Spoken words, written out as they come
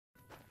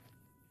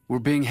We're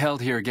being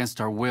held here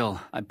against our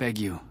will. I beg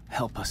you,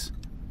 help us.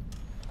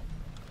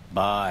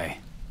 Bye.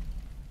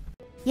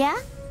 Yeah?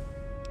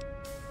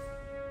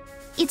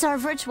 It's our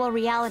virtual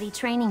reality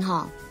training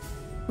hall.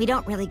 We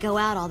don't really go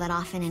out all that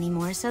often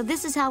anymore, so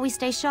this is how we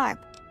stay sharp.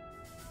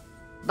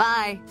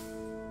 Bye.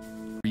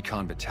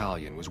 Recon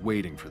Battalion was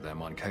waiting for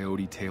them on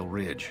Coyote Tail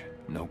Ridge.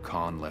 No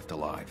con left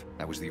alive.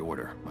 That was the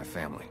order. My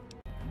family.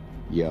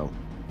 Yo.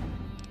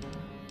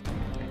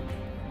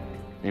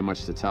 Ain't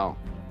much to tell.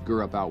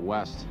 Grew up out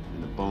west,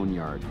 in the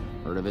Boneyard.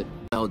 Heard of it?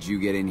 How'd you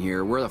get in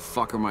here? Where the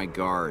fuck are my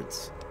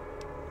guards?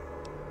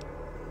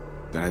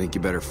 Then I think you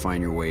better find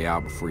your way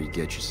out before you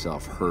get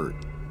yourself hurt.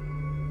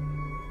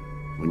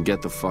 When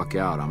get the fuck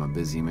out, I'm a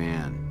busy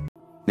man.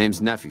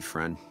 Name's Neffy,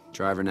 friend.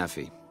 Driver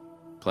Neffy.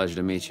 Pleasure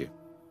to meet you.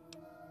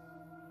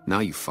 Now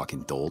you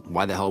fucking dolt.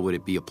 Why the hell would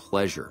it be a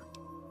pleasure?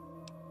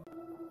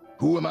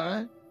 Who am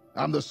I?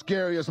 I'm the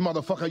scariest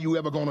motherfucker you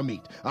ever gonna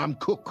meet. I'm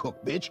Cook,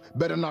 bitch.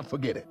 Better not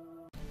forget it.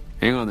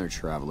 Hang on there,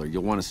 traveler.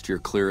 You'll want to steer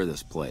clear of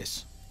this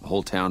place. The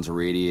whole town's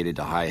irradiated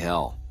to high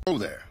hell. Oh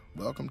there.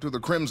 Welcome to the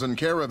Crimson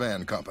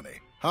Caravan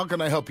Company. How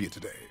can I help you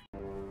today?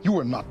 You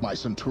are not my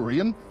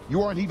Centurion.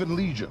 You aren't even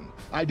Legion.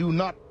 I do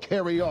not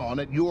carry on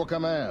at your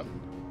command.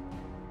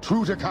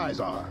 True to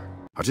Caesar.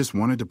 I just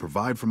wanted to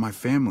provide for my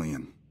family,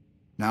 and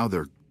now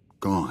they're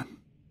gone.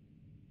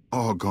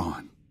 All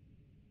gone.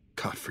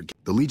 God forget.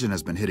 The Legion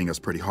has been hitting us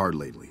pretty hard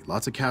lately.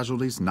 Lots of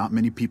casualties, not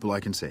many people I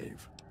can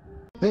save.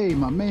 Hey,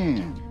 my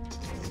man.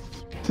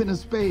 Ten of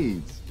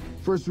spades.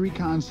 First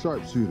recon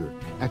sharpshooter.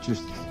 At your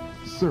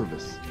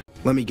service.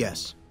 Let me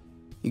guess.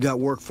 You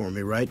got work for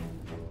me, right?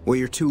 Well,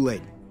 you're too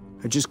late.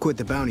 I just quit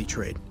the bounty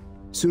trade.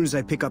 As soon as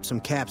I pick up some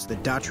caps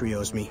that Daughtry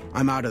owes me,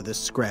 I'm out of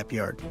this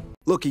scrapyard.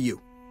 Look at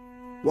you.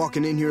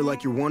 Walking in here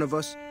like you're one of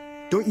us?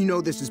 Don't you know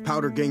this is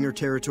Powder Ganger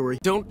territory?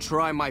 Don't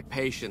try my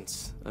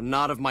patience. A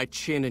nod of my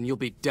chin and you'll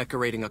be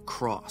decorating a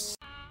cross.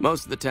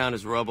 Most of the town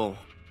is rubble,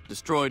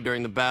 destroyed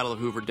during the Battle of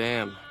Hoover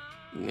Dam.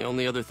 And the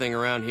only other thing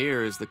around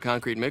here is the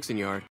concrete mixing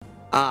yard.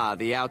 Ah,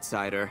 the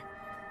outsider.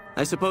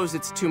 I suppose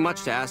it's too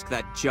much to ask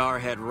that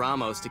jarhead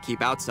Ramos to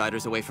keep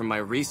outsiders away from my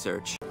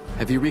research.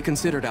 Have you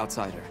reconsidered,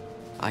 outsider?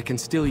 I can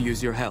still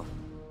use your help.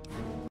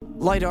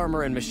 Light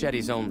armor and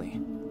machetes only.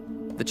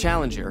 The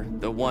challenger,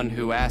 the one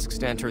who asks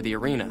to enter the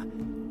arena,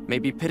 may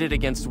be pitted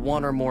against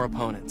one or more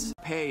opponents.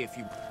 Pay if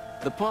you...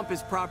 The pump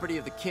is property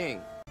of the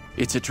king.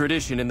 It's a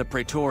tradition in the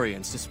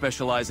Praetorians to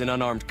specialize in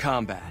unarmed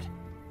combat,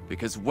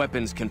 because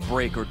weapons can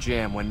break or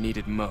jam when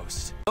needed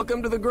most.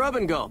 Welcome to the Grub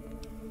and Gulp.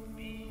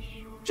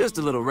 Just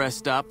a little rest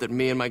stop that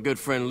me and my good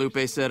friend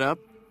Lupe set up.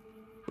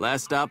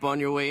 Last stop on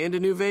your way into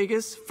New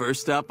Vegas,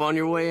 first stop on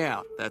your way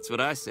out. That's what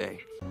I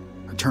say.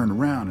 I turn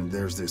around and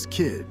there's this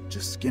kid,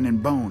 just skin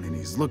and bone, and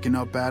he's looking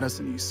up at us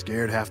and he's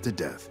scared half to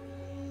death.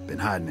 Been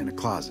hiding in a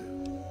closet.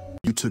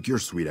 You took your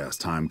sweet-ass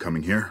time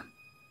coming here.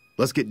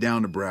 Let's get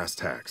down to brass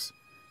tacks.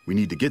 We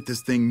need to get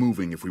this thing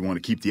moving if we want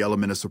to keep the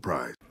element of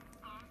surprise.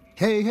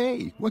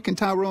 Hey, what can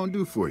Tyrone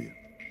do for you?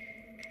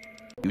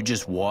 You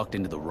just walked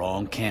into the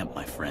wrong camp,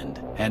 my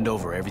friend. Hand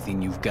over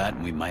everything you've got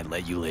and we might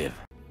let you live.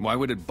 Why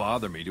would it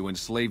bother me to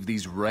enslave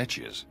these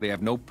wretches? They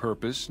have no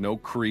purpose, no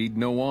creed,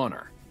 no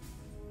honor.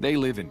 They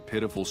live in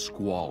pitiful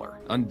squalor,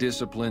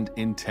 undisciplined,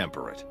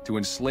 intemperate. To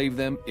enslave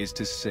them is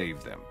to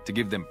save them, to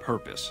give them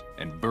purpose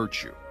and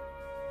virtue.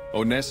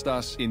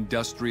 Honestas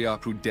industria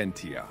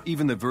prudentia.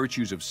 Even the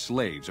virtues of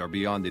slaves are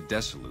beyond the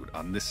dissolute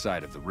on this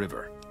side of the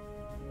river.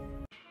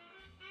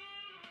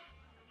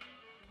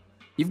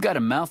 You've got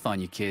a mouth on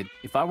you, kid.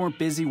 If I weren't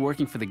busy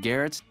working for the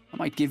Garretts, I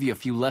might give you a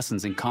few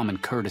lessons in common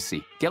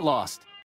courtesy. Get lost.